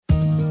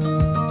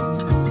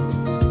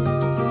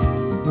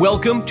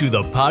Welcome to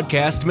the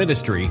podcast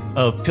ministry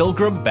of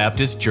Pilgrim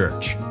Baptist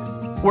Church.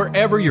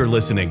 Wherever you're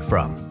listening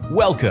from,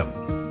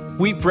 welcome.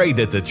 We pray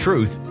that the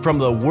truth from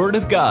the Word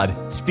of God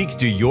speaks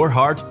to your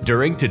heart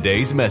during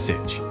today's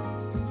message.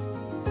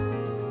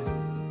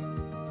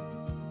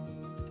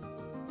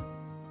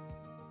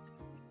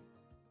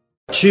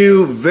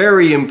 Two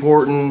very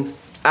important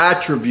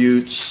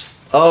attributes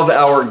of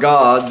our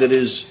God that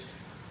is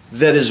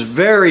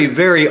very,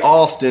 very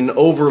often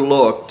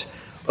overlooked,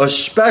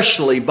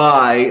 especially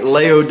by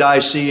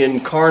Laodicean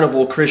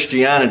carnival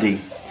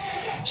Christianity.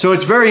 So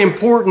it's very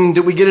important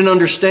that we get an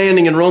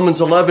understanding in Romans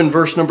 11,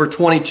 verse number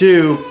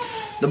 22.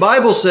 The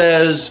Bible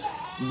says,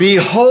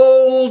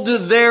 "Behold,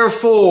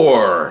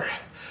 therefore,"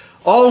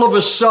 all of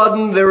a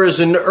sudden there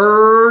is an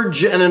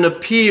urge and an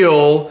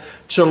appeal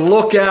to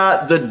look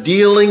at the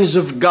dealings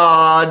of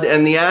God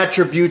and the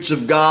attributes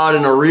of God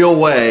in a real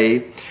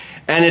way.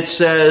 And it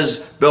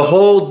says,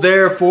 "Behold,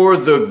 therefore,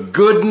 the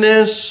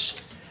goodness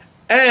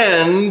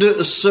and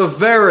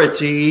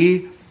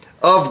severity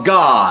of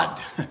God."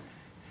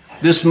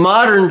 This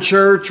modern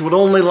church would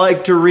only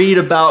like to read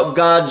about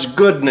God's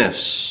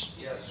goodness.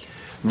 Yes.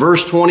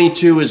 Verse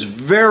 22 is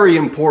very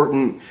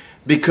important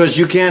because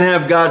you can't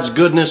have God's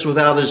goodness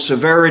without His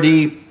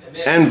severity.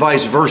 Amen. And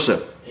vice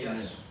versa.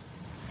 Yes.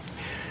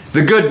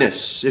 The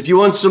goodness. If you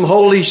want some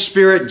Holy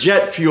Spirit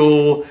jet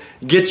fuel,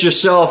 get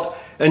yourself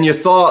and your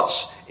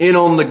thoughts in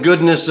on the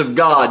goodness of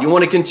God. Do you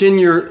want to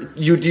continue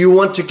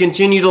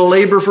to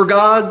labor for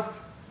God?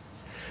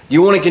 Do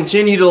you want to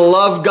continue to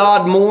love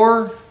God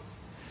more?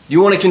 Do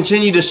you want to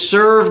continue to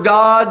serve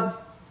God?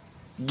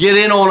 Get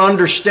in on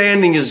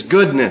understanding His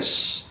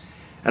goodness.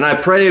 And I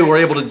pray we're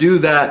able to do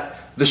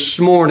that this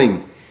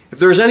morning. If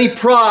there's any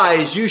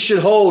prize you should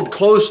hold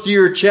close to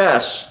your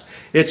chest,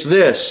 it's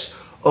this: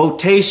 "Oh,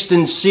 taste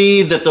and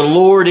see that the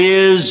Lord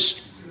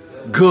is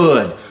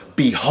good.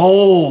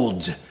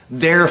 Behold,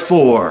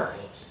 therefore,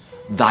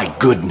 thy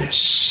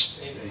goodness."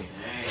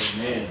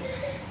 Amen.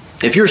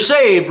 If you're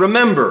saved,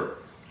 remember,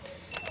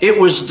 it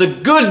was the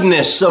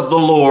goodness of the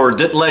Lord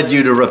that led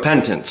you to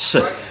repentance.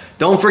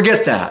 Don't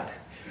forget that.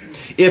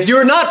 If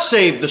you're not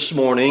saved this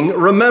morning,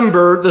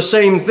 remember the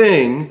same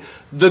thing.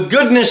 The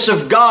goodness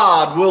of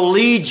God will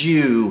lead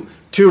you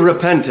to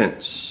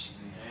repentance.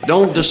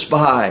 Don't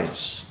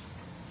despise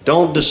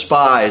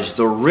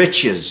the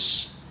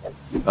riches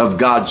of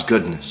God's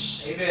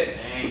goodness. Amen.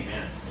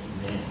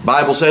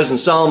 Bible says in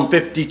Psalm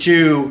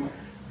 52,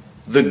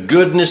 "The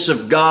goodness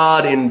of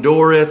God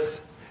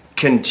endureth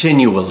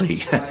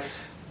continually."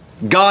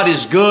 God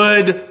is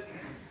good.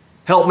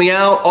 Help me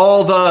out.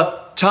 All the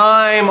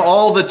time.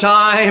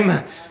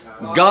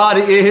 God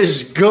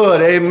is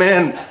good.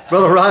 Amen.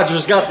 Brother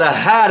Roger's got the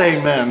hat.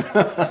 Amen.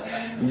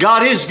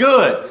 God is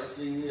good. Yes,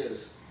 He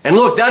is. And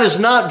look, that is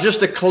not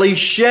just a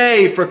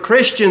cliche for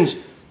Christians.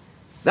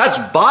 That's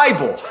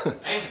Bible.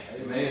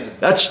 Amen.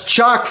 That's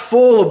chock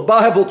full of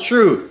Bible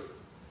truth.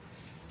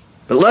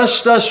 But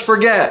lest us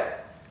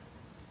forget,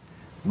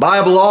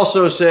 Bible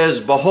also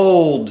says,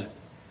 "Behold,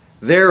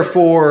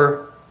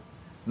 therefore,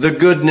 the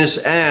goodness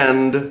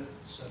and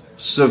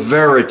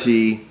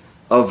severity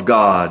of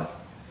God."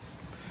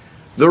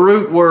 The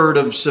root word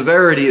of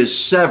severity is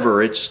sever.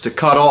 It's to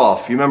cut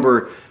off. You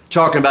remember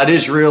talking about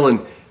Israel and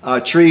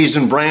trees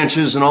and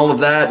branches and all of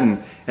that,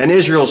 and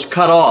Israel's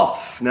cut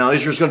off. Now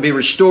Israel's going to be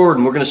restored,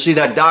 and we're going to see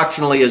that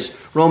doctrinally as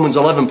Romans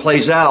 11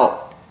 plays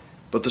out.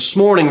 But this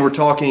morning we're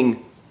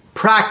talking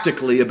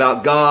practically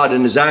about God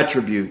and His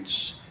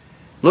attributes.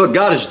 Look,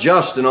 God is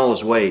just in all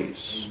His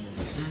ways.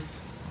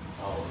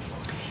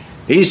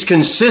 He's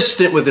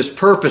consistent with His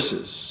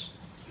purposes,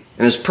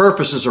 and His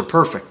purposes are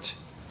perfect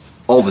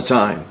all the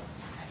time.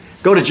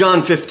 Go to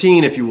John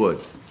 15 if you would.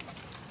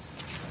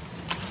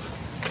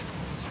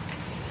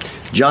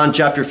 John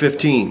chapter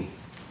 15.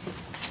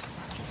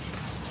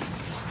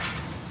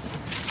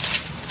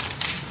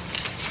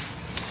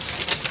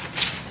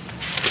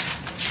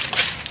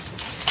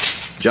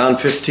 John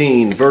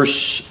 15,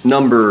 verse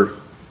number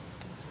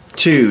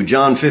 2.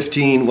 John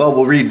 15,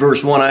 we'll read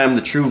verse 1. "I am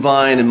the true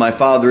vine, and my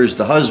Father is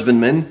the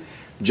husbandman."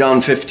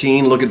 John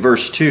 15, look at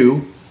verse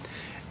 2.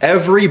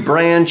 "Every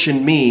branch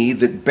in me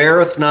that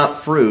beareth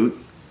not fruit,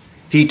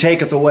 He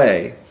taketh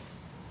away.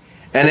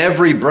 And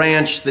every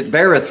branch that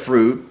beareth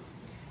fruit,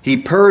 He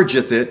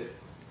purgeth it,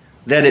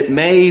 that it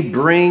may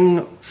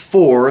bring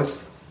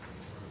forth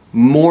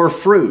more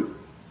fruit."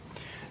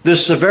 The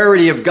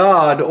severity of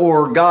God,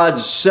 or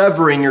God's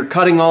severing or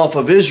cutting off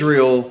of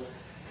Israel,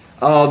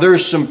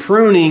 there's some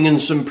pruning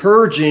and some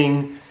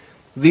purging.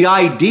 The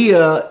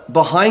idea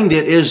behind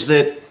it is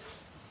that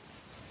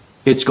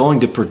it's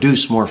going to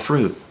produce more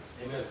fruit.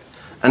 Amen.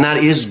 And that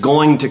is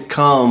going to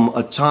come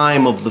a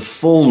time of the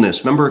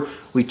fullness. Remember,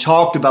 we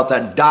talked about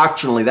that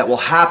doctrinally. That will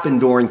happen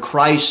during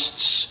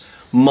Christ's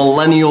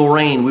millennial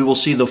reign. We will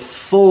see the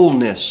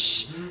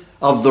fullness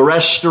of the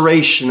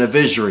restoration of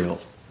Israel.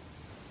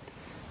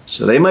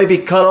 So they might be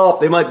cut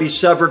off, they might be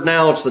severed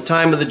now. It's the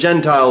time of the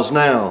Gentiles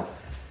now.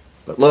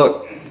 But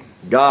look,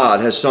 God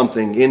has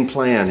something in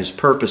plan. His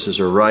purposes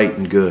are right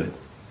and good.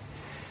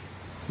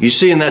 You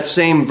see in that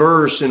same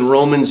verse in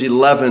Romans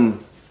 11,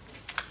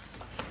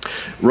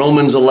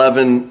 Romans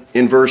 11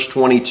 in verse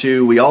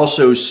 22, we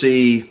also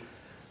see,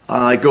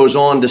 it goes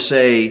on to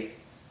say,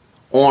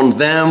 on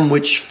them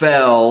which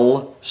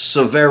fell,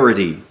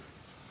 severity.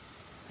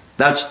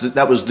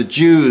 That was the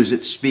Jews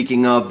it's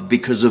speaking of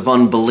because of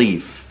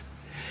unbelief.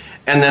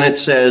 And then it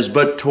says,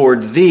 but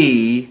toward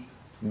thee,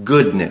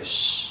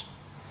 goodness.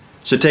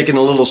 So taking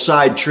a little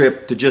side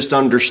trip to just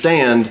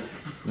understand,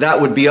 that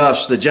would be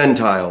us, the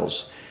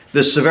Gentiles.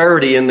 The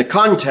severity in the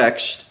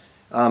context,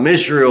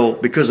 Israel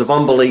because of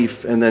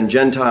unbelief, and then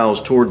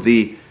Gentiles toward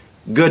the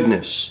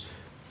goodness.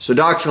 So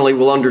doctrinally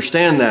we'll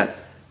understand that.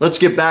 Let's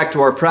get back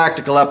to our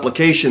practical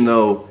application,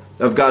 though,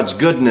 of God's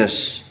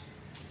goodness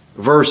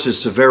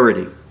versus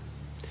severity.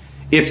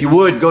 If you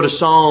would, go to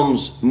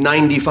Psalms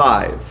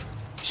 95.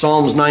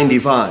 Psalms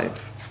 95.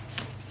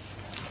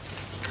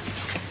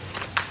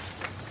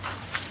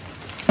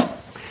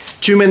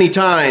 Too many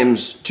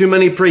times, too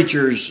many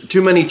preachers,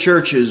 too many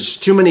churches,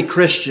 too many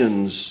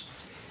Christians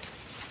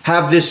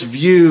have this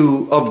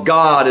view of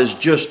God as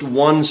just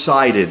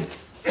one-sided.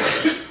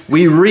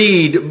 We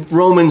read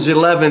Romans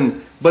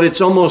 11, but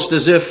it's almost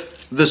as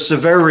if the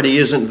severity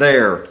isn't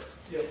there.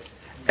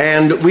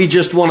 And we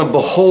just want to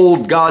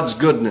behold God's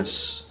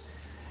goodness.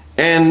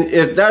 And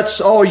if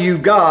that's all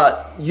you've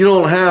got, you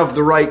don't have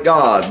the right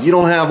God. You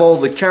don't have all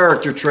the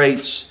character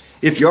traits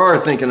if you are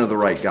thinking of the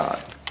right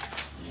God.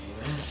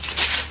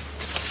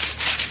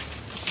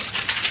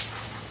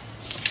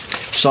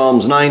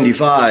 Psalms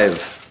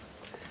 95.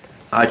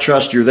 I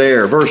trust you're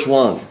there. Verse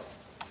 1.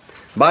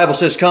 The Bible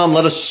says, come,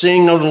 let us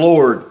sing unto the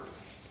Lord.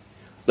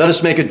 Let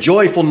us make a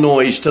joyful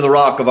noise to the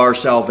rock of our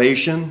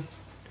salvation.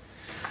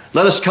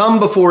 Let us come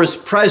before his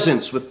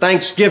presence with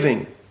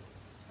thanksgiving.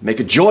 Make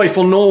a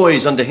joyful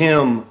noise unto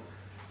him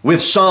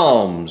with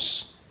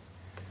psalms.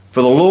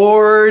 For the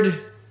Lord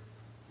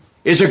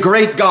is a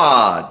great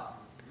God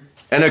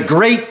and a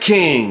great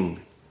King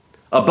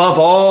above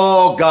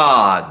all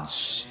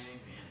gods.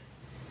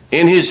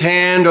 In his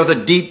hand are the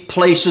deep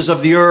places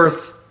of the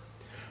earth.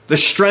 The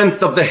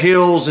strength of the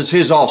hills is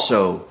his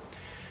also.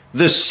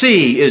 The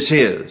sea is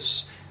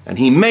his, and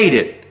he made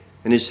it,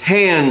 and his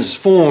hands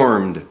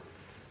formed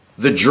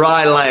the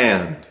dry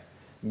land.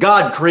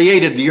 God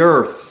created the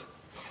earth,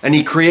 and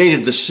he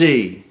created the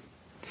sea.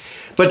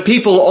 But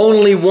people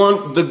only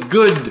want the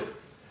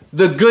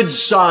good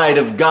side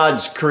of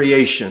God's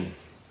creation.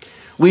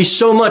 We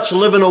so much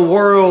live in a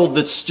world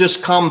that's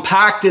just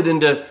compacted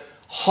into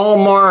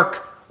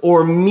Hallmark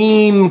or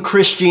meme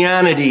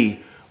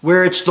Christianity,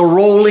 where it's the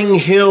rolling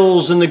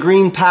hills and the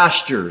green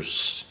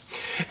pastures.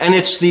 And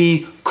it's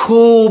the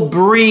cool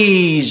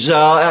breeze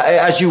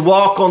as you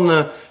walk on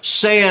the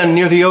sand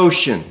near the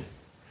ocean.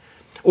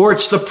 Or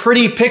it's the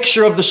pretty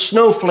picture of the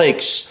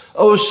snowflakes,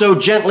 oh so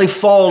gently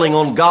falling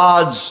on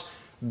God's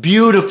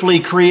beautifully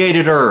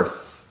created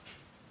earth.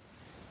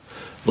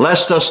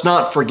 Lest us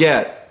not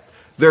forget,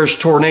 there's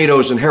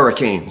tornadoes and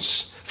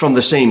hurricanes from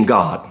the same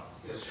God.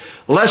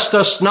 Lest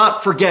us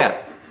not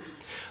forget,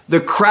 the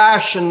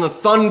crash and the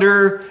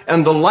thunder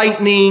and the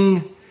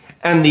lightning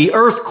and the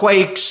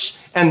earthquakes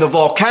and the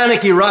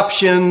volcanic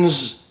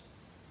eruptions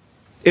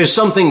is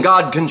something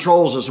God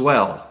controls as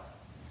well.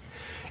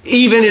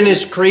 Even in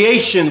his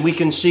creation, we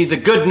can see the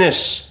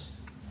goodness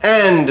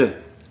and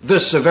the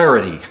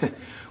severity.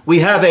 We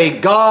have a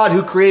God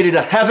who created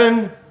a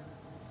heaven,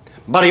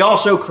 but he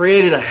also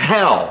created a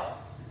hell.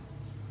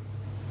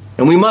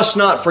 And we must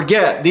not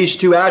forget these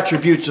two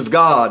attributes of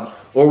God,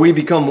 or we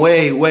become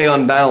way, way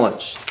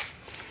unbalanced.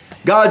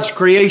 God's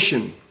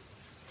creation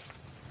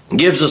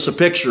gives us a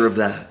picture of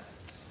that.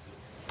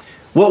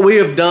 What we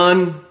have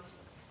done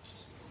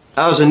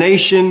as a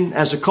nation,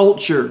 as a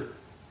culture,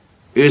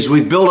 is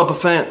we've built up a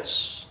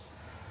fence.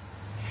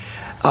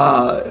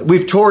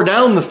 We've tore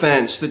down the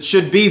fence that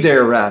should be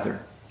there, rather.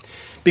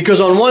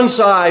 Because on one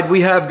side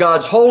we have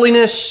God's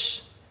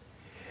holiness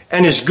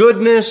and his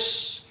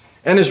goodness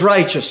and his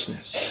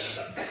righteousness.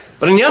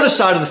 But on the other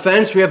side of the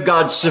fence we have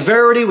God's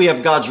severity, we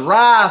have God's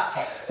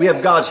wrath, we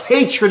have God's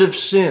hatred of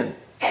sin.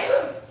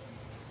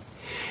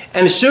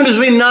 And as soon as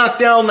we knock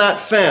down that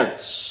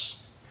fence,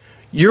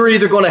 you're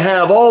either going to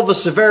have all the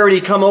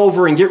severity come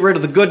over and get rid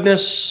of the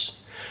goodness,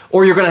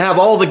 or you're going to have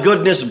all the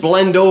goodness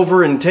blend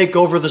over and take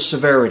over the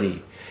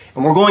severity.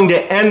 And we're going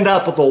to end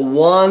up with a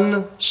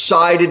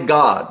one-sided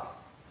God.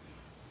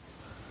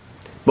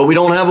 But we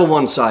don't have a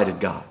one-sided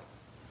God.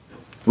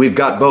 We've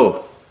got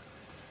both.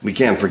 We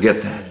can't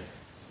forget that.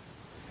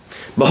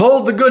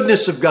 Behold the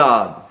goodness of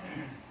God,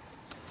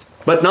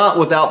 but not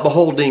without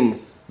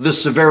beholding the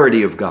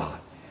severity of God.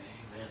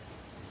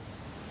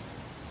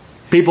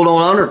 People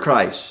don't honor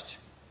Christ,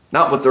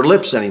 not with their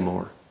lips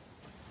anymore.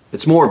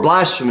 It's more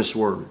blasphemous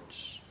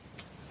words.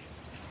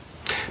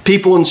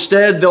 People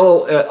instead,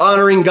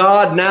 honoring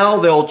God now,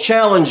 they'll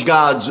challenge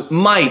God's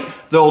might.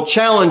 They'll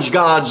challenge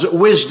God's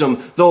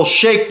wisdom. They'll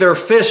shake their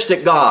fist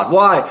at God.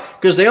 Why?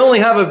 Because they only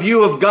have a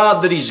view of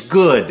God that he's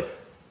good.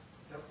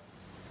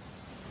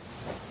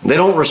 They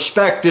don't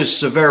respect his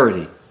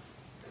severity.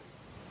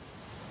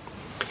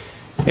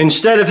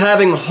 Instead of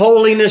having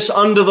holiness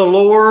unto the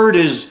Lord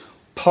as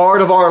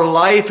part of our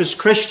life as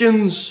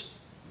Christians,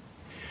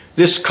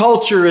 This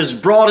culture is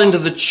brought into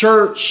the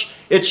church.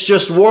 It's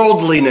just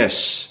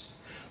worldliness.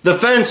 The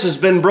fence has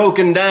been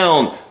broken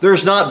down.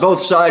 There's not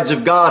both sides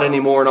of God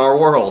anymore in our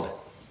world.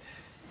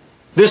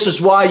 This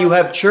is why you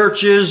have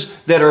churches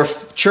that are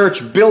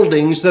church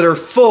buildings that are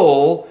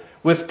full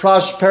with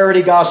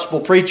prosperity gospel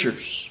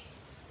preachers.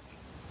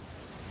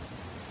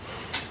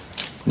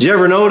 Did you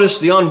ever notice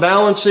the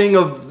unbalancing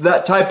of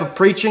that type of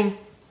preaching?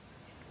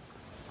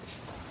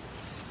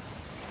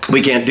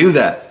 We can't do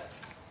that.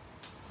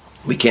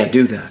 We can't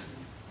do that.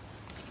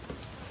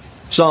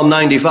 Psalm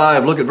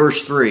 95, look at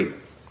verse 3.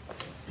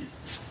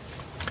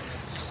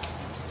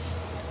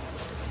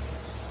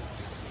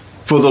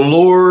 For the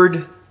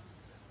Lord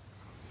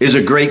is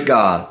a great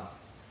God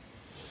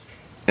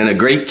and a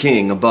great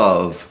King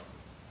above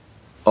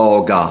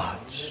all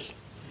gods.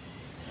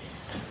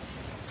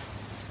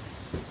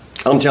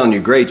 I'm telling you,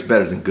 great's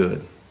better than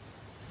good.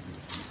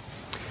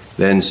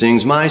 Then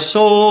sings my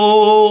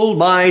soul,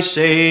 my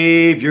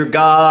Savior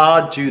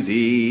God, to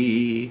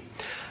thee.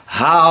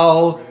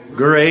 How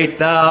great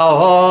thou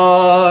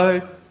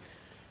art,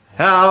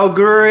 how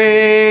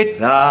great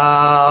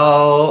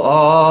thou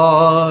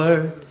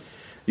art.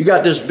 You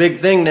got this big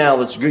thing now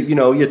that's good,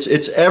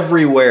 it's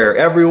everywhere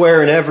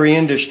in every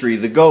industry.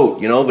 The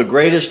GOAT, the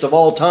greatest of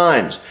all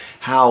times.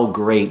 How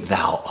great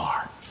thou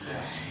art.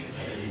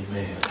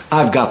 Amen.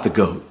 I've got the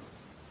GOAT.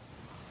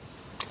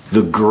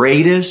 The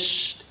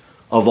greatest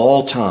of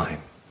all time.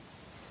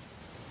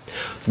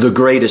 The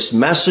greatest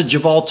message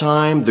of all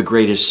time. The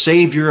greatest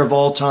Savior of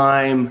all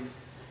time.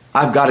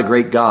 I've got a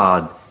great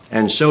God,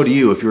 and so do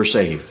you if you're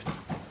saved.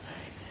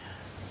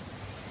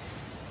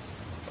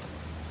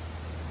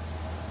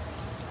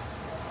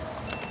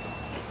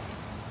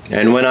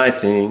 And when I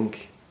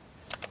think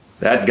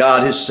that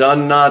God his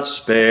Son not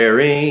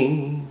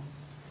sparing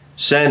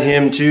sent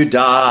him to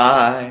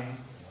die,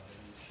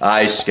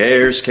 I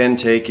scarce can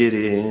take it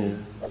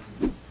in,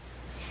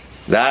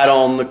 that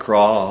on the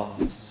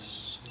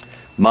cross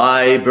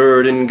my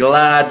burden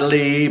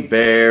gladly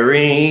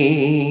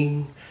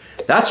bearing.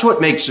 That's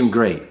what makes him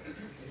great.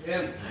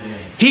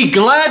 He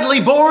gladly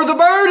bore the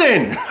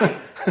burden.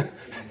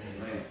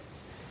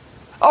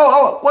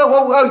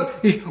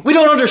 We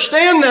don't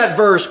understand that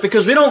verse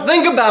because we don't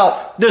think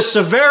about the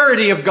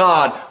severity of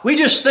God. We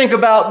just think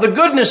about the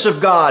goodness of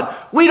God.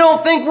 We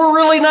don't think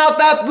we're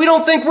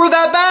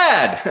that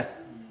bad.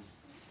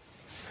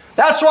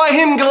 That's why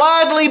him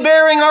gladly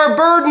bearing our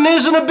burden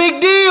isn't a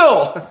big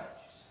deal.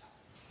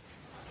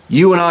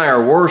 You and I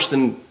are worse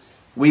than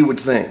we would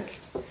think.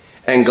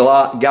 And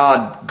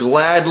God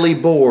gladly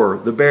bore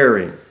the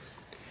bearing.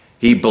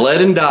 He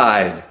bled and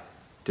died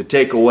to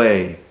take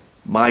away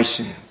my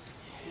sin.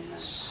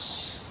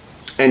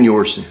 And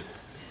your sin.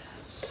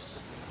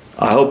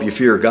 I hope you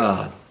fear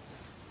God.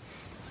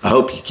 I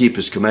hope you keep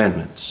his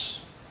commandments.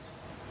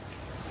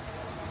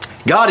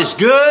 God is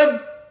good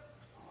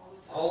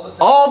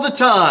all the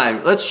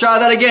time. Let's try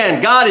that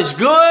again. God is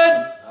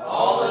good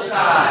all the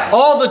time.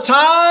 All the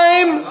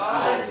time.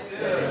 God is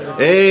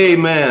good.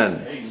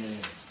 Amen.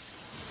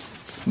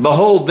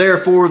 Behold,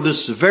 therefore, the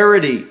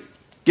severity.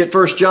 Get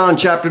 1 John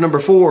chapter number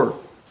 4.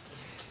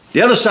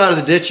 The other side of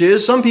the ditch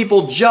is some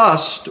people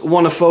just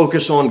want to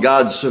focus on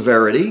God's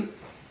severity.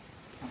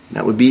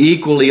 That would be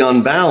equally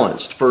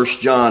unbalanced. 1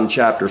 John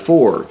chapter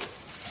 4.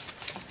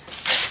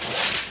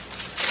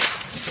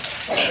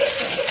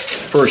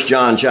 1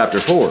 John chapter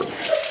 4.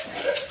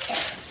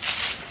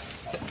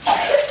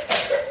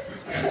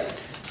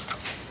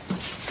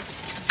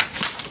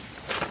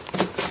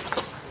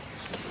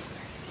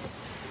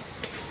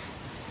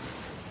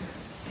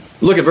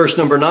 Look at verse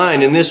number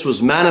 9. And this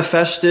was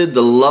manifested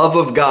the love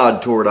of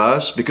God toward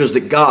us, because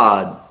that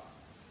God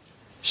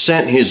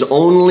sent his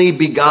only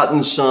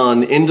begotten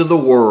Son into the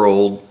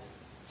world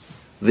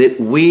that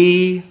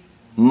we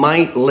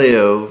might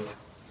live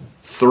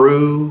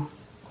through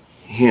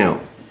him.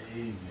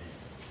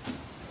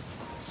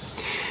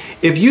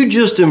 If you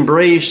just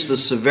embrace the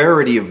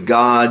severity of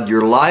God,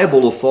 you're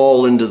liable to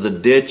fall into the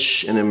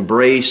ditch and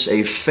embrace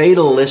a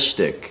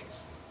fatalistic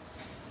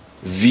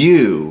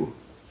view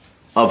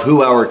of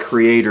who our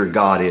Creator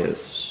God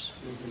is.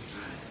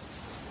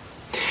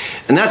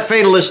 And that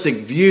fatalistic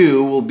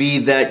view will be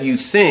that you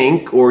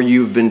think, or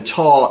you've been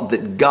taught,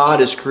 that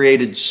God has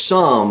created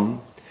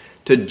some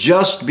to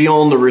just be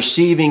on the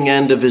receiving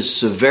end of his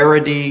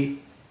severity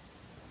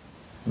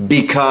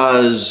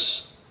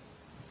because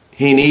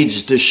he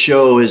needs to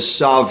show his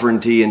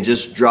sovereignty and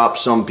just drop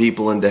some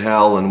people into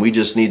hell, and we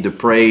just need to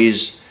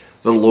praise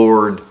the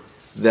Lord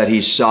that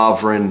he's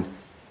sovereign.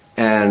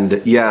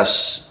 And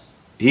yes,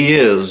 he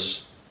is.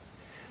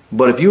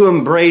 But if you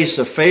embrace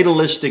a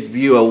fatalistic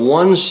view, a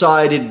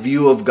one-sided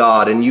view of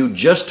God, and you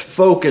just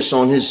focus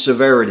on his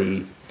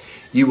severity,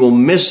 you will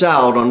miss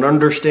out on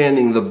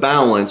understanding the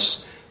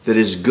balance that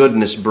his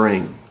goodness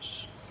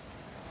brings.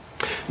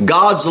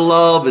 God's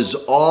love is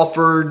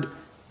offered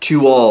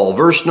to all.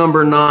 Verse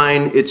number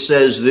 9, it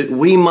says that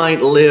we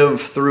might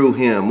live through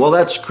him. Well,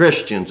 that's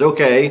Christians.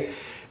 Okay.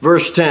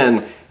 Verse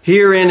 10,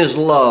 herein is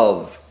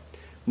love,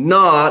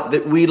 not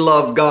that we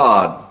love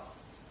God,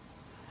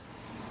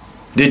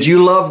 Did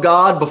you love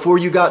God before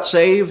you got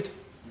saved?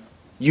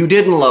 You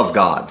didn't love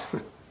God.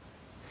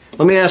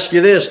 Let me ask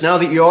you this. Now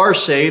that you are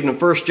saved and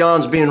 1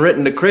 John's being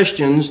written to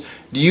Christians,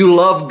 do you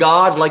love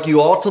God like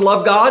you ought to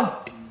love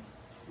God?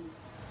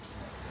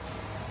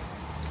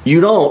 You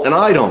don't, and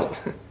I don't.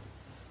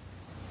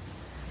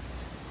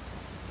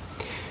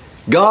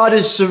 God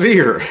is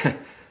severe,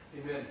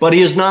 but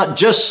He is not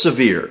just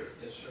severe.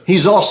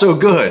 He's also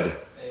good.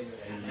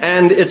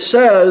 And it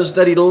says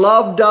that He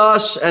loved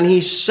us and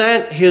He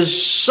sent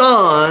His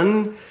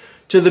Son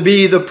to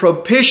be the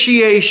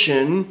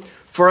propitiation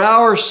for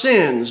our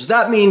sins.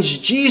 That means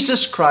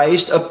Jesus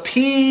Christ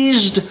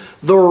appeased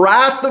the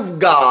wrath of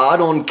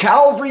God on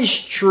Calvary's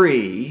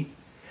tree,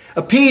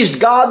 appeased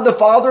God the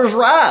Father's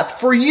wrath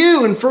for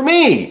you and for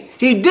me.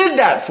 He did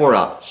that for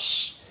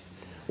us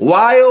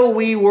while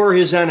we were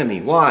His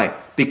enemy. Why?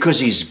 Because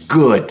He's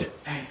good.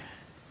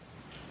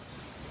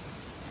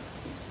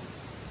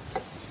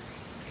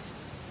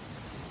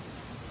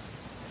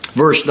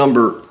 Verse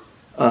number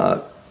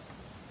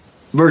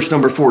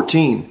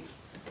 14.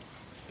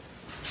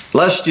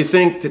 Lest you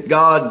think that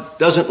God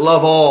doesn't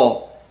love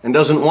all and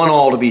doesn't want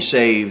all to be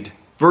saved.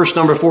 Verse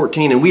number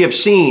 14. And we have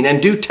seen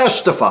and do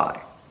testify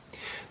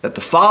that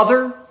the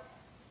Father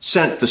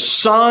sent the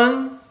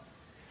Son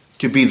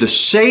to be the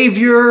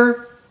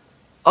Savior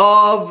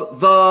of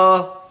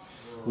the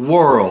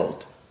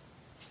world.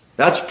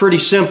 That's pretty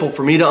simple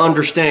for me to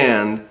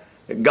understand,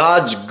 that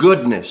God's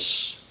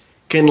goodness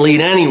can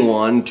lead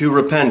anyone to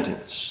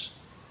repentance.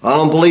 I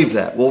don't believe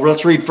that. Well,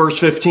 let's read verse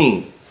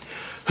 15.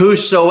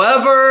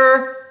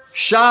 Whosoever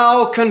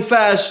shall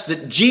confess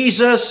that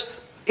Jesus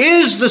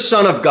is the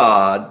Son of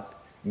God,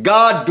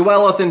 God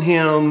dwelleth in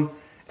him,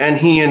 and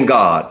he in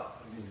God.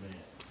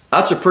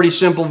 That's a pretty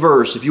simple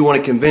verse if you want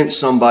to convince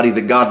somebody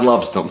that God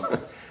loves them.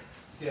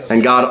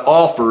 And God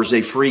offers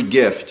a free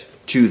gift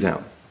to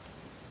them.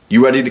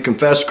 You ready to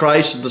confess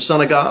Christ as the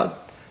Son of God?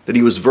 That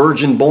He was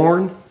virgin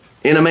born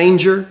in a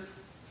manger?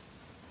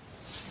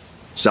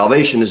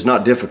 Salvation is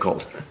not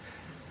difficult.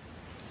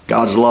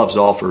 God's love is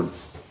offered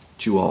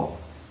to all.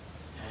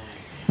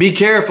 Be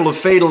careful of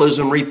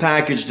fatalism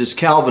repackaged as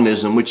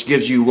Calvinism, which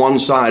gives you one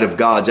side of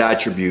God's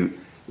attribute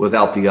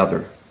without the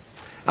other.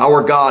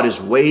 Our God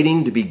is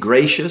waiting to be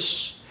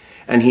gracious,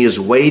 and He is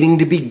waiting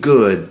to be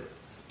good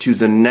to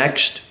the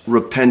next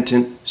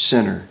repentant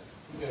sinner.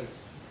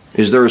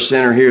 Is there a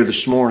sinner here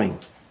this morning?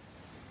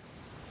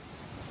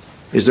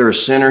 Is there a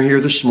sinner here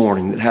this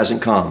morning that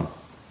hasn't come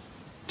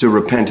to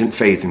repentant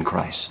faith in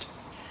Christ?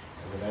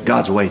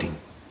 God's waiting.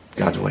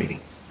 God's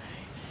waiting.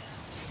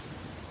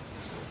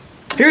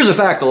 Here's a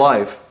fact of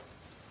life.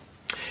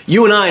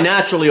 You and I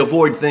naturally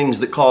avoid things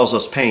that cause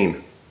us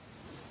pain.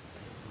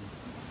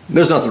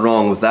 There's nothing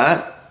wrong with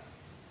that.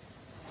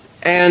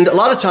 And a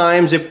lot of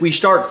times, if we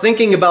start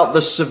thinking about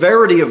the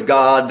severity of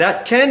God,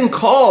 that can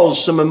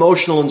cause some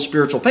emotional and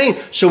spiritual pain.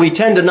 So we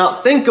tend to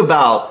not think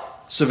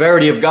about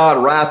severity of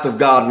God, wrath of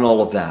God, and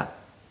all of that.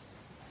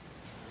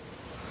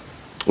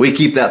 We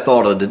keep that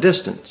thought at a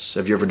distance.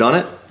 Have you ever done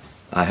it?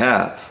 I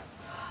have.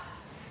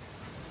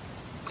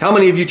 How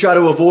many of you try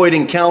to avoid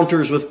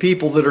encounters with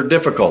people that are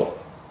difficult?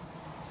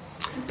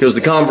 Because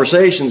the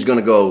conversation's going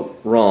to go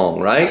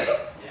wrong, right?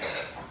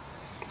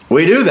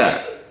 We do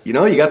that. You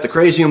know, you got the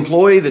crazy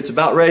employee that's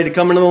about ready to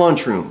come into the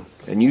lunchroom,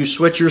 and you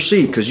switch your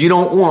seat because you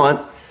don't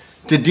want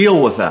to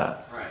deal with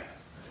that. Right.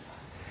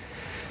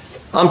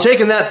 I'm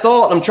taking that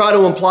thought, I'm trying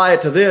to apply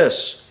it to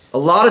this. A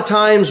lot of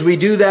times we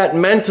do that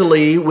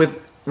mentally with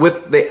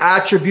the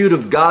attribute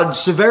of God's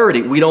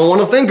severity. We don't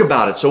want to think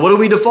about it. So what do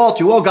we default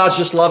to? Oh, God's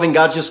just loving,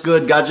 God's just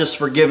good, God's just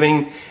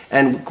forgiving.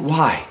 And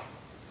why?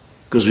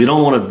 Because we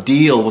don't want to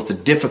deal with the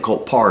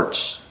difficult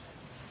parts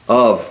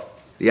of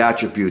the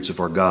attributes of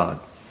our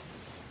God.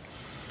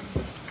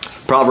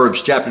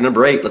 Proverbs chapter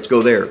number 8. Let's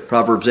go there.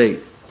 Proverbs 8.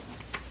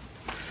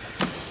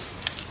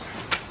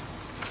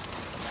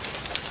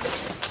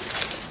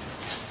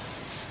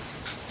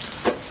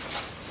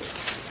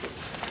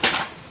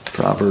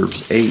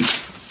 Proverbs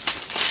 8.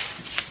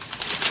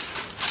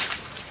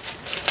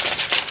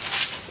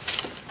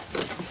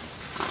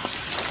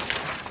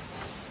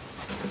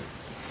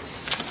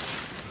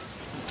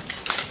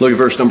 Look at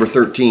verse number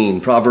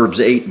 13. Proverbs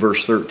 8,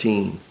 verse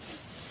 13.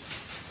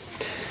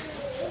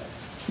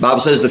 The Bible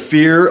says, the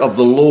fear of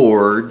the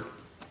Lord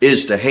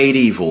is to hate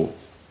evil,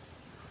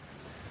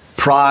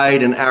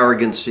 pride and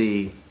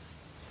arrogancy,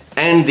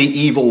 and the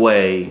evil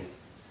way,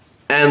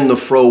 and the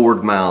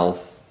froward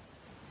mouth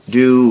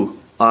do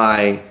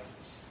I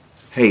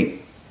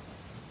hate.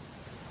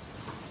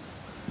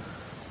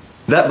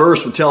 That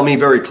verse would tell me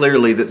very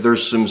clearly that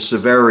there's some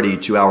severity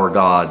to our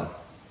God.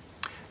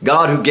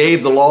 God who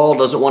gave the law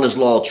doesn't want His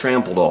law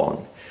trampled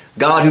on.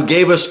 God who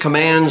gave us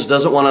commands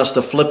doesn't want us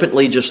to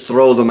flippantly just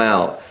throw them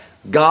out.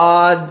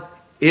 God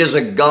is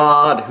a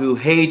God who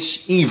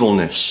hates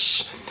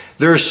evilness.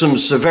 There's some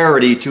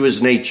severity to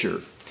His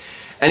nature.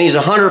 And He's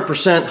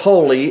 100%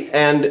 holy.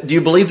 And do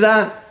you believe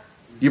that?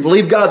 You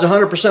believe God's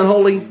 100%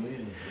 holy?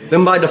 Amen.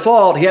 Then by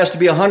default, He has to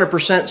be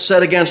 100%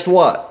 set against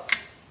what?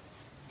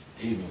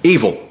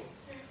 Evil.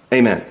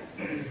 Amen.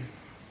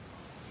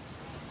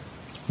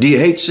 Do you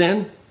hate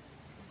sin?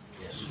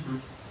 Yes.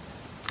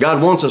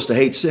 God wants us to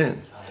hate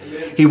sin.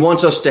 He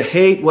wants us to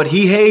hate what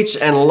He hates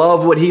and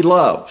love what He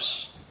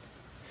loves.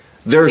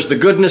 There's the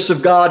goodness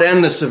of God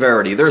and the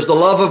severity. There's the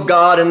love of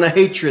God and the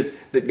hatred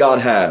that God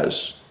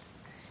has.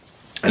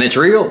 And it's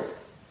real.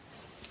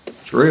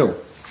 It's real.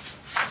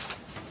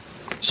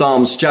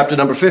 Psalms chapter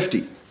number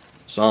 50.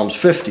 Psalms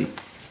 50.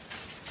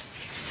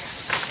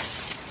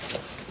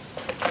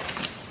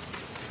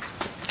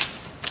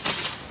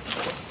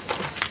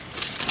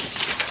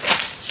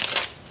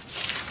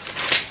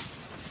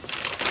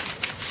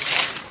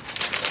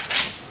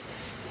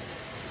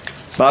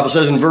 Bible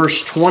says in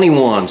verse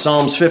 21,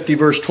 Psalms 50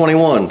 verse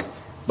 21,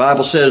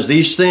 Bible says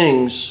these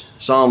things,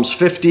 Psalms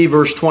 50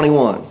 verse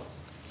 21,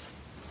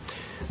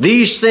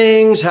 these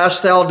things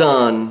hast thou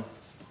done,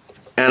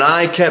 and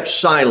I kept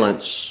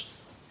silence.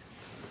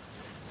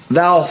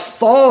 Thou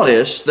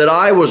thoughtest that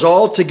I was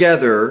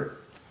altogether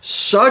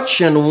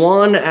such an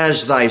one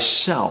as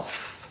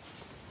thyself.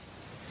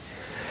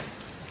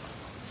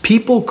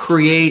 People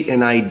create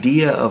an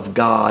idea of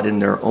God in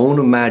their own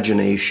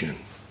imagination,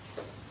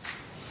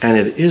 and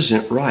it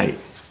isn't right.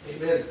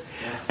 Amen.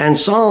 And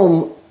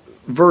Psalm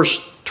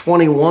verse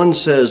 21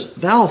 says,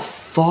 thou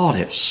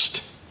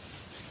thoughtest.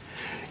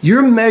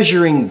 You're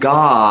measuring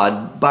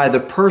God by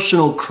the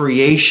personal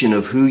creation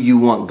of who you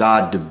want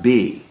God to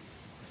be.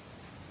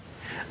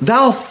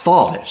 Thou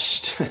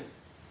thoughtest.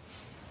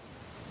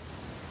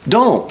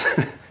 Don't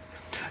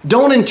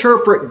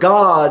interpret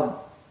God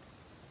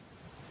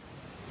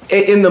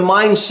in the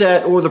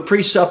mindset or the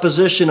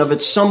presupposition of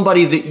it's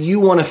somebody that you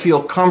want to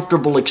feel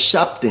comfortable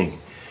accepting.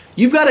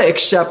 You've got to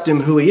accept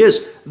Him who He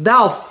is.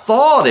 Thou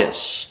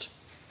thoughtest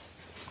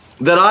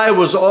that I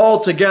was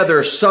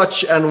altogether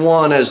such an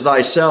one as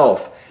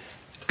thyself.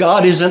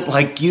 God isn't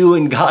like you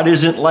and God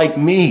isn't like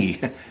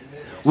me.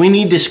 We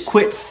need to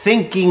quit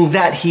thinking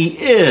that He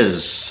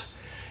is.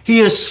 He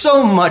is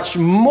so much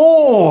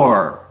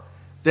more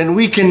than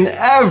we can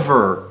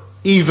ever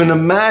even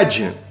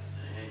imagine.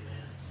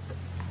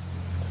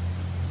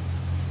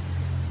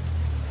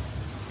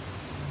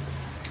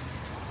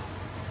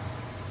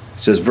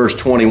 It says verse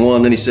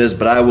 21, then he says,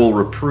 but I will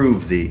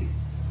reprove thee.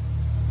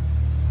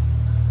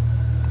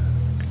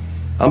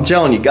 I'm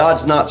telling you,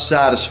 God's not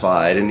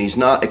satisfied and He's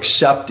not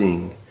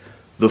accepting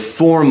the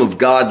form of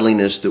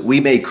godliness that we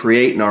may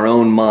create in our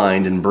own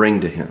mind and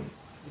bring to Him.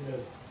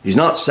 He's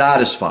not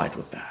satisfied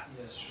with that.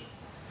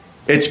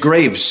 It's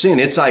grave sin.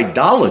 It's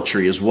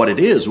idolatry is what it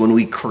is when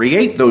we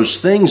create those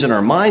things in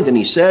our mind. And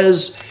He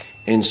says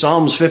in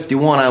Psalms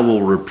 51, I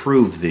will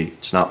reprove thee.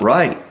 It's not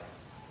right.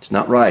 It's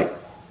not right.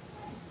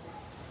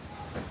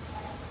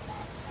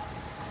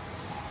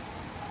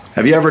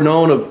 Have you ever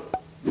known of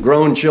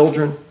grown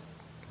children?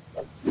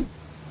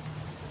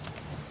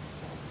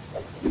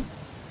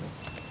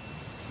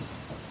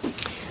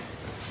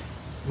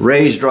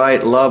 Raised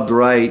right, loved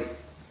right,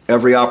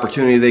 every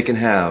opportunity they can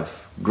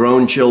have.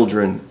 Grown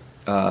children,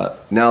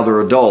 now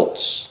they're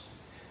adults,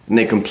 and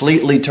they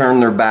completely turn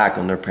their back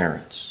on their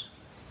parents.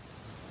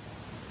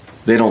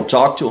 They don't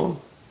talk to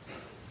them.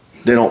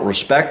 They don't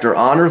respect or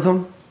honor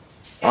them.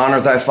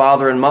 Honor thy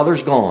father and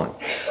mother's gone.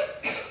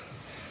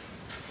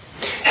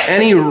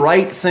 Any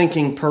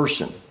right-thinking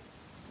person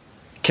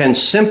can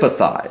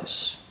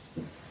sympathize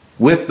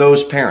with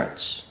those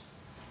parents.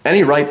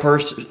 Any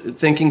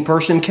right-thinking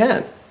person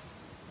can.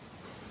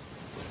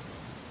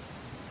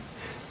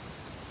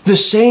 The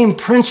same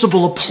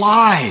principle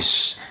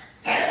applies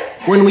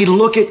when we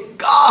look at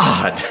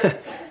God.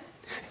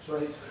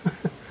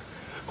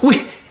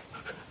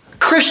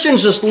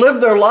 Christians just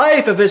live their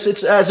life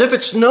as if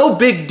it's no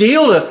big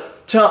deal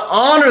to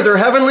honor their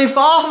Heavenly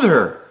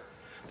Father.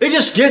 They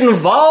just get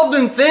involved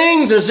in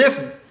things as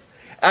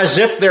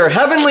if their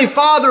Heavenly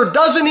Father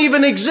doesn't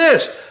even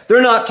exist.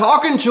 They're not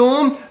talking to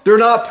Him. They're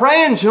not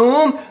praying to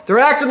Him. They're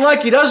acting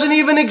like He doesn't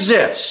even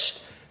exist.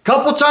 A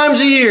couple times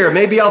a year,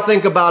 maybe I'll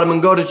think about Him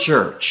and go to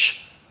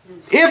church.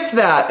 If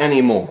that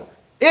anymore.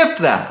 If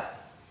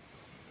that.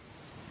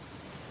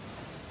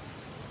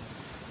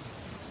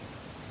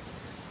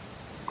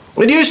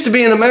 It used to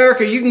be in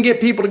America, you can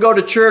get people to go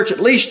to church at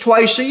least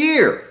twice a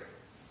year,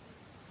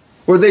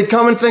 where they'd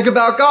come and think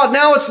about God.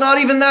 Now it's not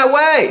even that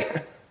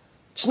way.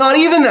 It's not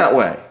even that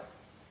way.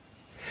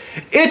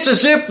 It's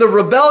as if the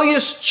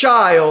rebellious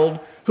child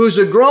who's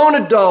a grown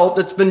adult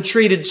that's been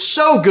treated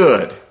so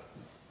good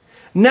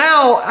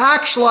now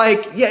acts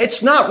like, yeah,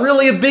 it's not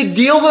really a big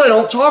deal that I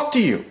don't talk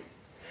to you.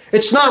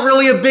 It's not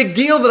really a big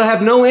deal that I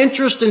have no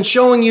interest in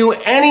showing you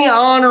any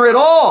honor at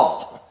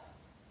all.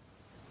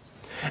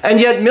 And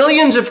yet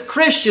millions of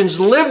Christians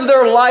live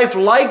their life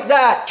like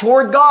that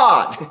toward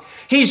God.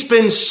 He's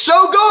been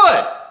so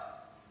good.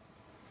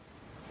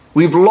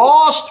 We've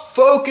lost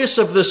focus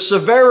of the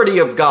severity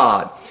of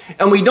God.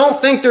 And we don't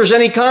think there's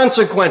any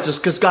consequences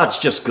because God's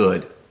just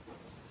good.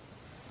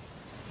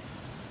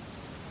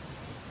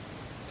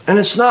 And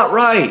it's not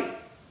right.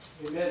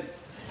 Amen.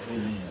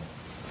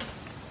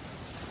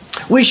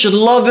 We should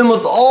love Him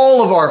with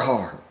all of our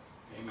heart.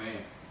 Amen.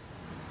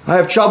 I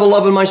have trouble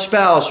loving my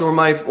spouse or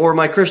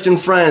my Christian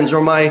friends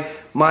or my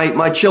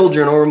my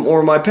children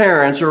or my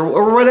parents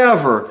or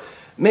whatever.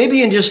 Maybe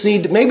you just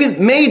need, maybe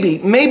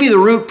the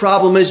root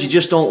problem is you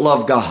just don't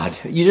love God.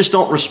 You just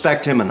don't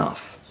respect Him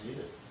enough.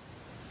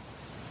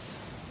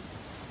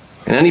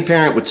 And any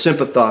parent would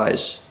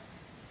sympathize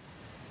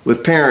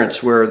with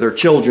parents where their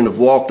children have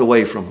walked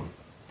away from them.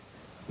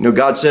 You know,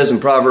 God says in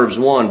Proverbs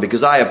 1,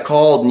 because I have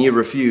called and ye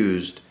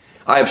refused.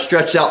 I have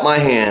stretched out my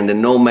hand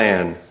and no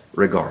man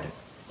regarded.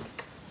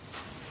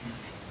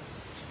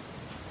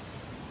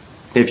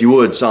 If you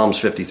would, Psalms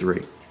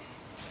 53.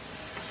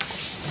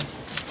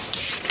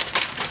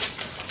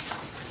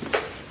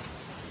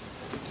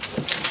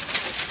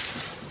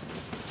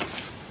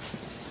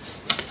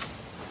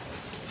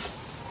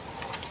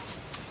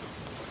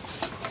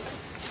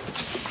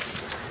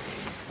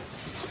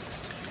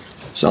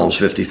 Psalms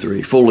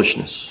 53.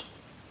 Foolishness.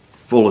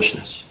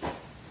 Foolishness.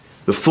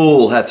 The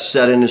fool hath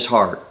said in his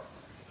heart,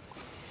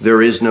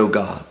 there is no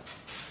God.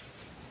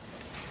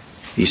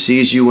 He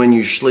sees you when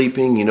you're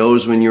sleeping. He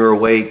knows when you're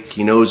awake.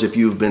 He knows if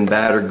you've been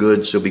bad or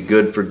good, so be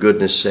good for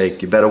goodness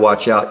sake. You better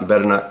watch out. You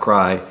better not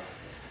cry.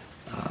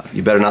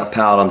 You better not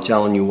pout. I'm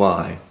telling you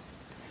why.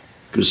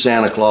 Because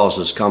Santa Claus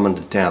is coming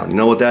to town. You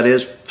know what that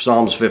is?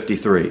 Psalms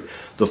 53.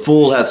 The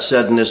fool hath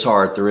said in his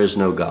heart, there is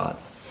no God.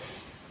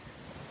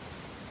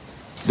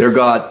 Their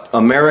God,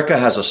 America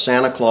has a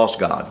Santa Claus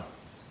God.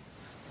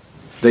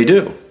 They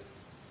do.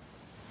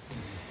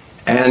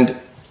 And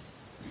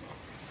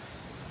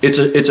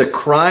it's a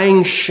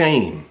crying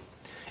shame.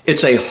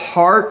 It's a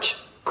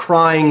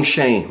heart-crying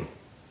shame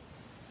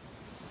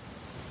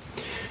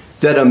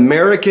that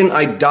American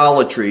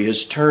idolatry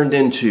has turned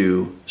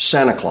into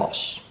Santa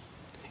Claus.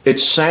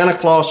 It's Santa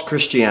Claus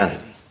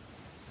Christianity.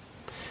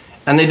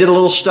 And they did a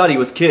little study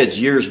with kids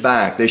years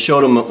back. They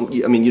showed them,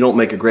 I mean, you don't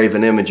make a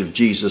graven image of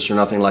Jesus or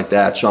nothing like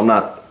that, so I'm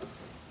not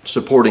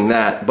supporting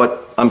that,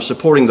 but I'm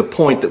supporting the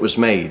point that was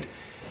made.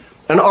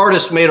 An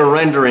artist made a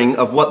rendering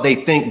of what they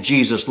think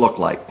Jesus looked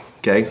like.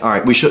 Okay, all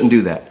right, we shouldn't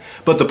do that.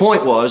 But the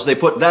point was, they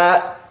put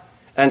that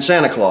and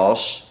Santa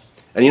Claus,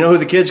 and you know who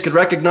the kids could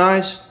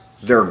recognize?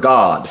 Their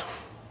God,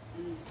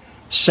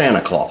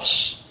 Santa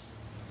Claus.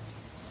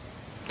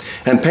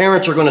 And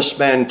parents are going to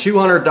spend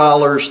 $200,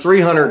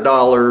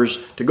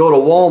 $300 to go to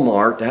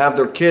Walmart to have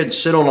their kids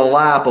sit on a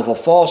lap of a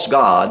false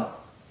god,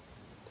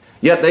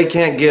 yet they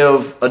can't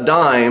give a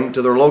dime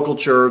to their local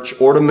church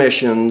or to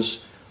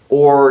missions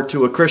or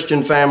to a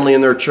Christian family in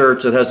their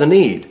church that has a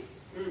need.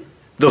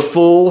 The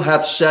fool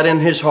hath said in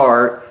his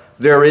heart,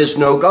 there is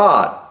no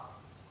God.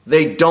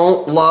 They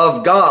don't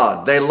love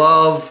God. They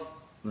love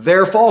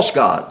their false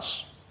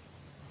gods.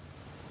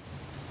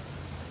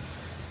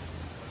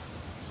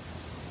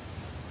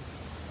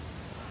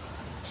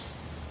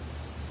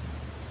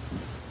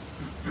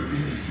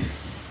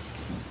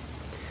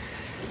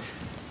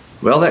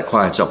 Well, that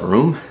quiets up a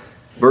room.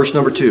 Verse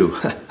number 2.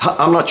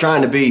 I'm not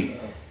trying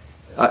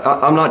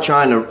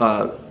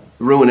to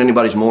ruin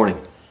anybody's morning.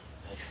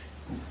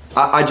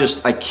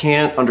 I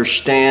can't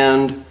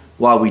understand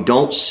why we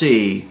don't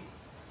see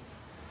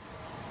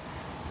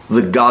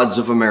the gods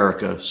of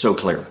America so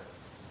clear.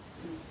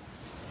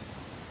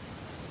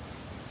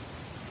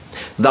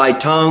 Thy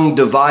tongue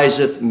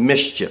deviseth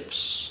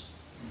mischiefs,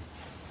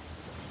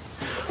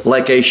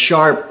 like a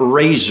sharp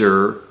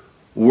razor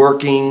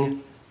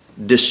working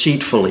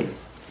deceitfully.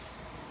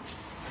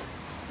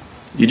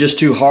 You're just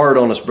too hard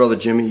on us, Brother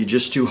Jimmy. You're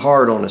just too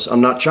hard on us. I'm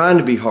not trying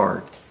to be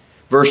hard.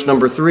 Verse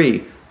number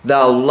 3.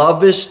 Thou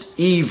lovest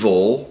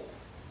evil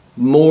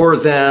more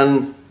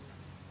than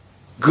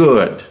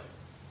good.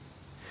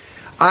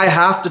 I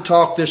have to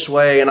talk this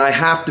way and I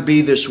have to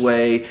be this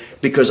way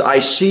because I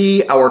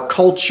see our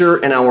culture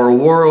and our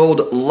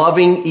world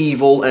loving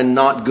evil and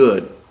not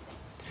good.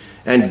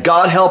 And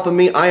God helping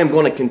me, I am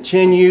going to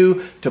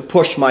continue to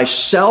push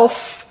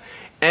myself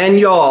and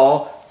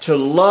y'all to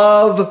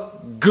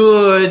love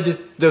good,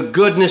 the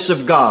goodness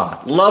of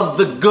God. Love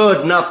the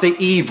good, not the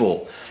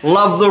evil.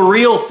 Love the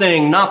real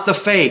thing, not the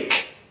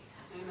fake.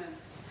 Amen.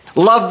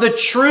 Love the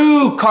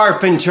true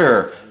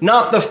carpenter,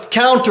 not the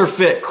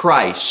counterfeit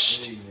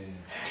Christ. Amen.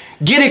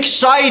 Get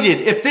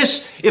excited. If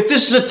this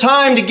is a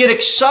time to get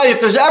excited,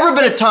 if there's ever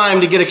been a time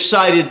to get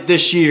excited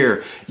this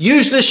year,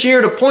 use this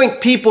year to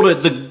point people to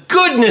the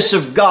goodness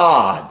of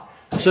God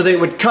so they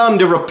would come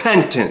to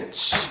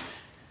repentance.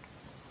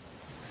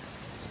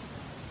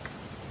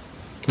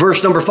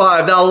 Verse number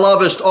 5, thou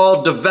lovest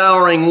all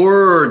devouring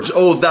words,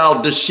 O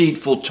thou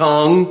deceitful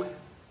tongue.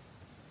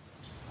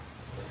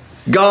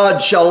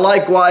 God shall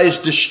likewise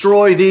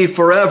destroy thee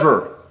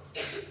forever.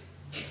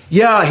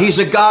 Yeah, He's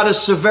a God of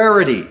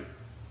severity.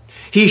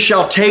 He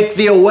shall take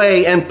thee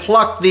away and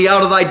pluck thee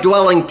out of thy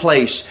dwelling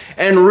place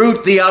and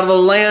root thee out of the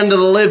land of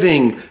the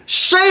living.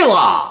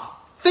 Selah!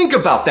 Think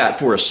about that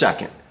for a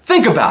second.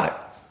 Think about it.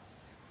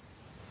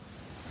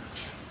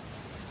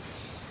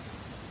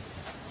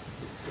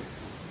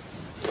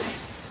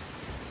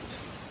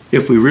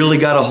 If we really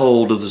got a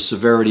hold of the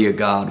severity of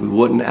God, we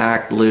wouldn't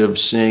act, live,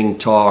 sing,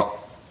 talk,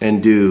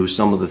 and do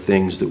some of the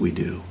things that we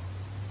do.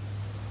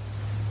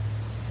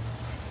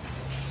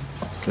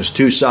 There's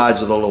two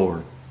sides of the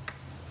Lord.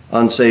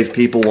 Unsaved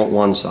people want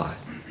one side.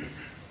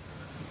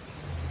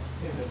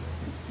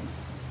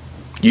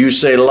 You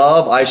say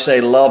love, I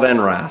say love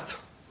and wrath.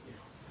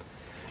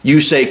 You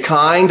say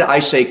kind, I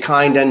say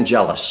kind and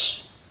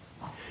jealous.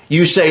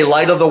 You say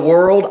light of the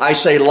world, I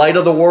say light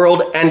of the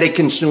world and a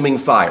consuming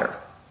fire.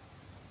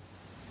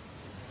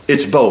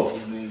 It's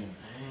both. Amen.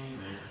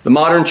 The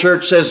modern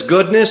church says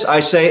goodness, I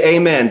say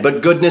amen,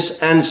 but goodness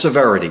and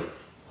severity.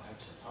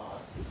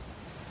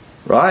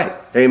 Right,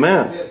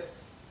 amen.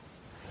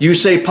 You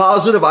say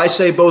positive, I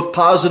say both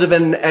positive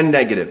and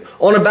negative.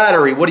 On a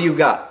battery, what do you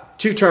got?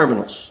 2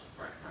 terminals.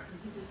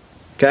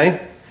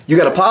 Okay? You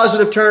got a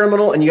positive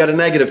terminal and you got a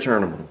negative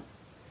terminal.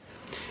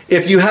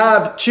 If you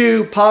have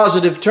 2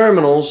 positive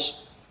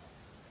terminals,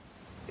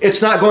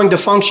 it's not going to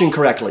function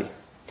correctly.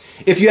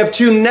 If you have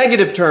 2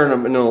 negative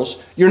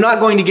terminals, you're not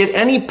going to get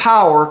any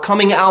power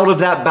coming out of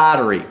that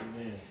battery.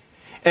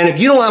 And if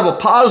you don't have a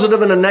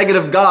positive and a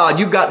negative God,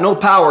 you've got no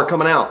power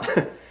coming out.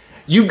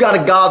 You've got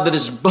a God that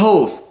is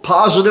both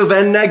positive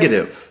and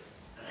negative.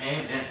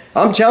 Amen.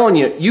 I'm telling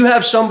you, you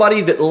have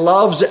somebody that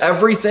loves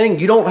everything.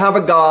 You don't have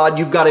a God,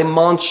 you've got a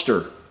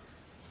monster.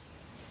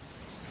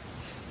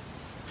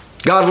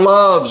 God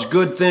loves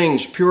good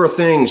things, pure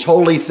things,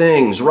 holy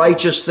things,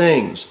 righteous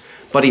things,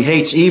 but He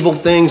hates evil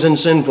things and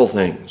sinful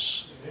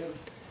things.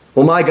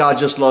 Well, my God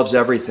just loves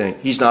everything.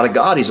 He's not a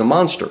God, He's a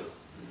monster.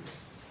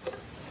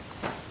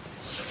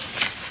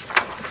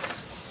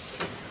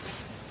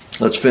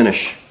 Let's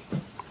finish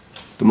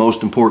the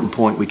most important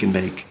point we can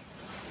make.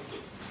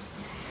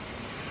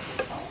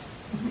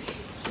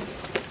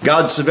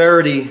 God's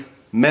severity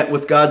met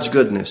with God's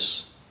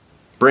goodness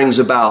brings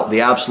about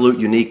the absolute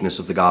uniqueness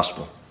of the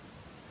gospel.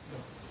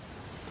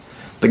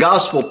 The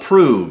gospel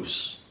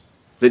proves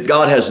that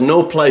God has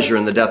no pleasure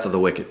in the death of the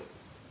wicked,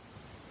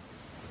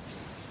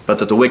 but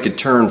that the wicked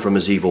turn from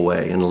his evil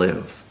way and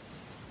live.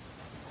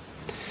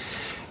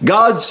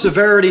 God's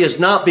severity is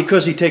not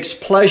because He takes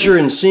pleasure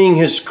in seeing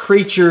His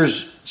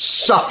creatures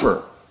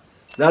suffer.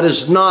 That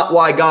is not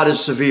why God is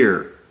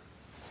severe.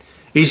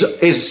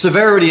 His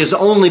severity is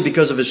only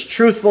because of His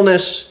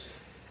truthfulness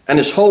and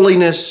His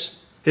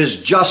holiness,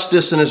 His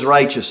justice and His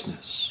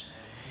righteousness.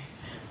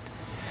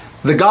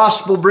 The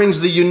gospel brings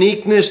the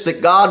uniqueness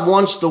that God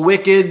wants the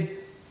wicked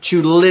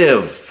to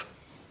live.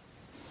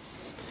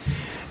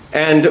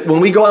 And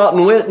when we go out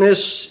and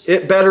witness,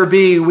 it better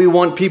be we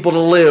want people to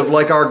live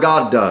like our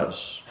God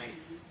does.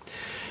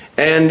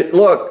 And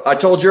look, I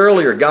told you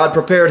earlier, God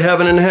prepared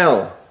heaven and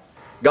hell.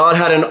 God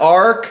had an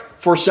ark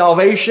for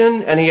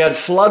salvation and He had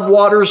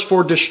floodwaters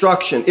for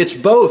destruction. It's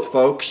both,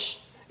 folks.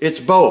 It's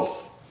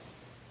both.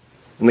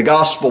 And the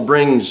gospel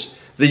brings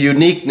the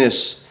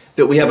uniqueness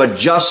that we have a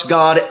just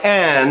God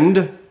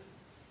and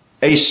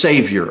a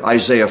Savior,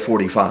 Isaiah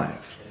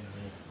 45.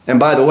 And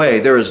by the way,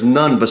 there is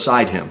none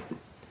beside Him.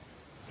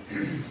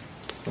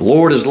 The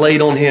Lord has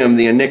laid on Him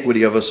the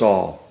iniquity of us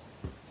all.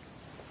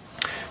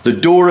 The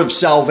door of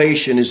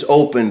salvation is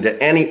open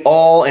to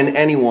all and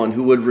anyone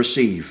who would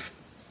receive.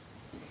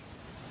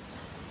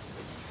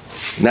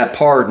 And that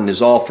pardon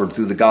is offered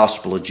through the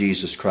gospel of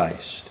Jesus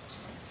Christ.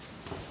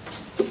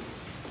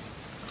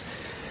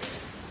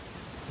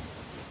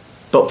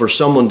 But for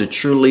someone to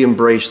truly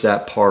embrace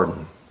that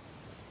pardon,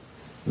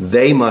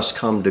 they must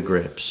come to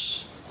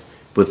grips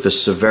with the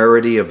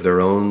severity of their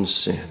own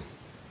sin.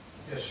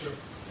 Yes, sir.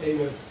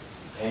 Amen.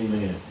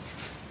 Amen.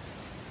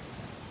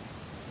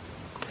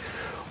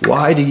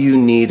 Why do you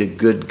need a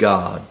good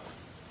God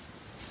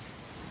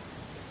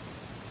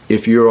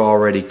if you're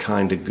already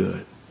kind of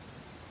good?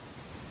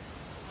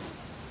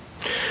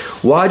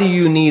 Why do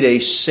you need a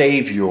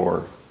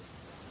Savior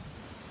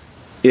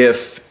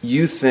if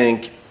you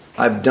think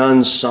I've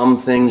done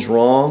some things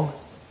wrong,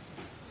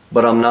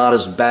 but I'm not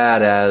as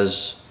bad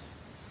as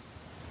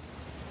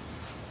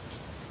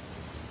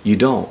you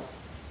don't?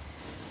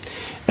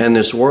 And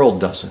this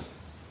world doesn't.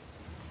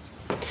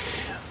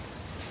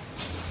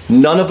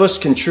 None of us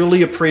can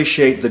truly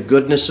appreciate the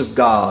goodness of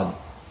God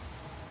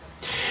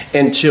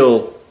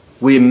until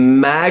we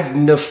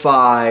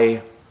magnify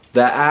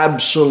the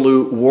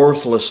absolute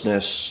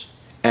worthlessness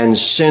and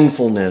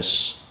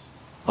sinfulness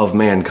of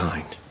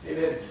mankind.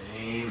 Amen.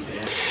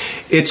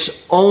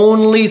 It's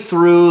only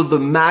through the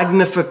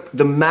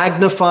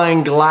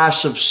magnifying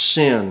glass of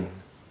sin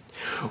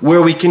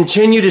where we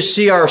continue to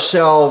see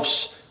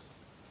ourselves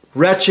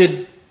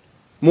wretched,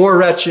 more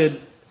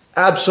wretched,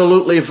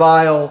 absolutely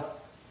vile,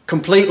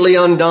 completely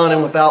undone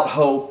and without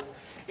hope.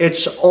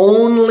 It's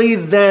only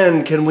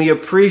then can we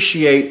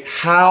appreciate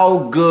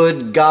how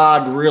good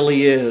God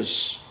really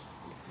is.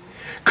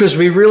 Because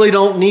we really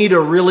don't need a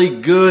really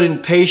good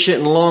and patient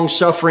and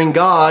long-suffering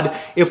God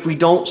if we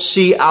don't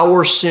see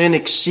our sin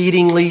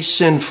exceedingly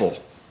sinful.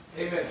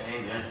 Amen.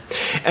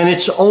 And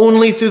it's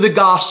only through the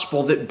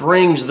gospel that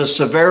brings the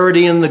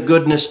severity and the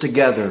goodness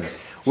together,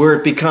 where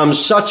it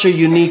becomes such a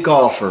unique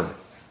offer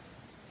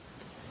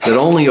that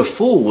only a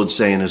fool would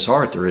say in his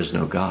heart, there is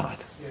no God.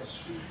 Yes.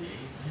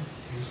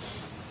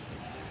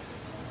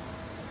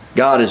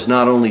 God is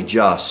not only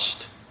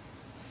just,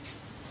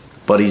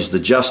 but He's the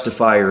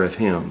justifier of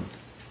him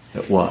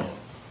that what?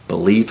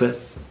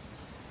 Believeth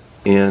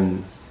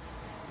in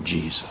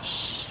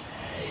Jesus.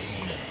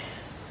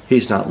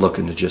 He's not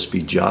looking to just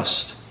be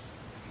just.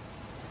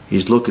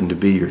 He's looking to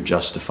be your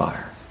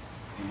justifier.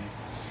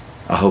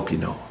 I hope you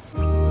know.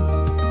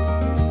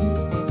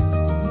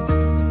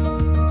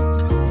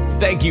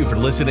 Thank you for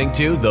listening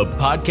to the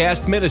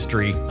podcast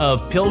ministry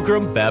of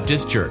Pilgrim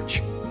Baptist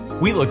Church.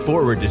 We look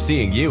forward to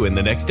seeing you in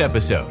the next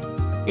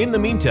episode. In the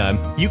meantime,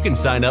 you can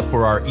sign up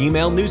for our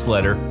email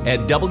newsletter at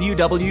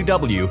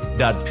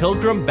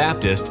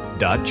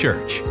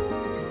www.pilgrimbaptist.church.